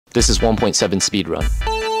This is 1.7 speedrun.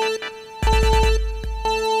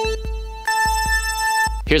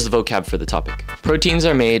 Here's the vocab for the topic. Proteins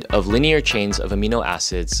are made of linear chains of amino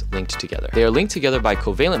acids linked together. They are linked together by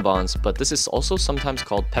covalent bonds, but this is also sometimes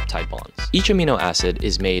called peptide bonds. Each amino acid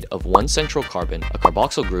is made of one central carbon, a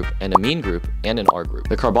carboxyl group, an amine group, and an R group.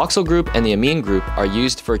 The carboxyl group and the amine group are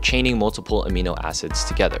used for chaining multiple amino acids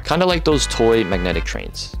together, kind of like those toy magnetic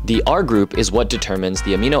trains. The R group is what determines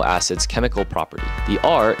the amino acid's chemical property. The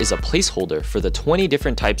R is a placeholder for the 20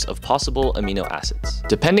 different types of possible amino acids.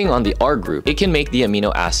 Depending on the R group, it can make the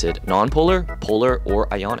amino acid nonpolar, polar,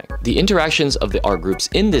 or ionic. The interactions of the R groups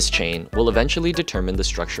in this chain will eventually determine the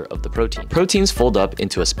structure of the protein. Proteins fold up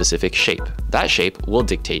into a specific shape. That shape will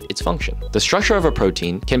dictate its function. The structure of a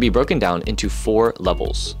protein can be broken down into 4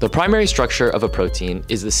 levels. The primary structure of a protein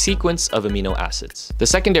is the sequence of amino acids. The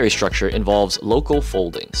secondary structure involves local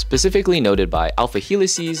folding, specifically noted by alpha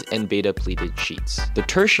helices and beta pleated sheets. The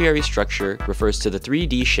tertiary structure refers to the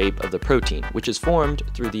 3D shape of the protein, which is formed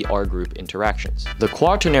through the R group interactions. The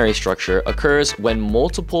quaternary structure occurs when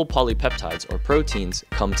multiple polypeptides or proteins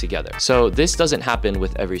come together. So this doesn't happen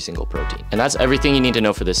with every single protein. And that's everything you need to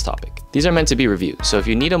know for this topic. These are meant to be reviews, so if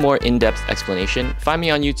you need a more in-depth explanation, find me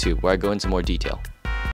on YouTube where I go into more detail.